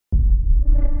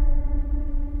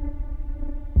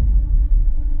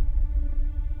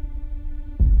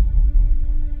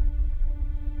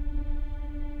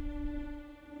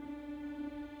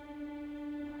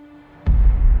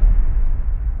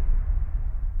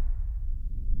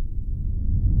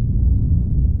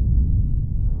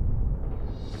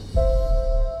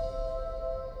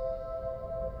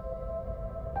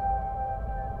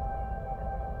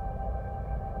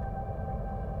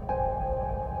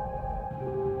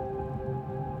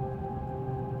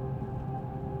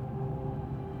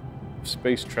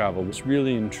Space travel has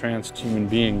really entranced human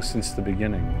beings since the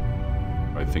beginning.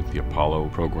 I think the Apollo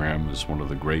program is one of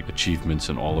the great achievements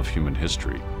in all of human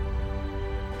history.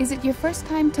 Is it your first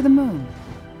time to the moon?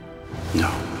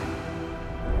 No.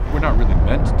 We're not really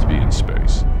meant to be in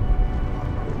space,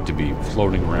 to be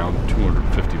floating around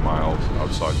 250 miles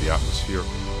outside the atmosphere.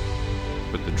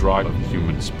 But the drive of the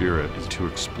human spirit is to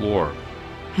explore.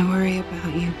 I worry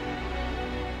about you.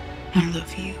 I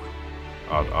love you.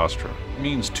 Ad Astra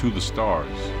means to the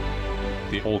stars.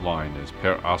 The whole line is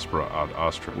per aspera ad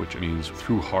Astra, which means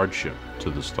through hardship to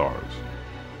the stars,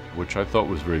 which I thought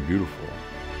was very beautiful.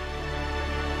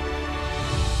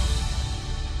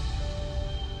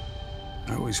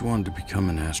 I always wanted to become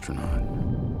an astronaut.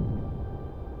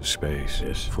 Space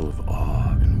is full of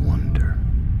awe and wonder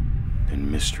and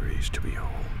mysteries to behold.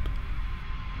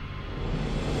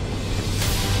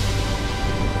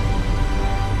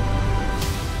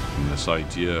 And this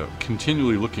idea of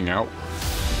continually looking outward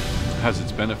has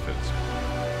its benefits.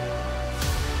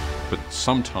 But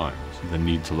sometimes the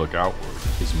need to look outward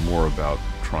is more about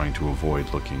trying to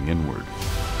avoid looking inward.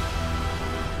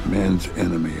 Man's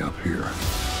enemy up here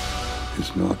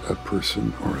is not a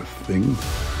person or a thing.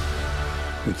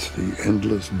 It's the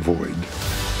endless void.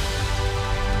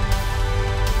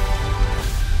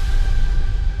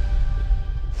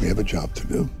 We have a job to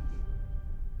do.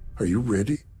 Are you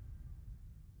ready?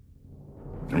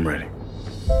 I'm ready.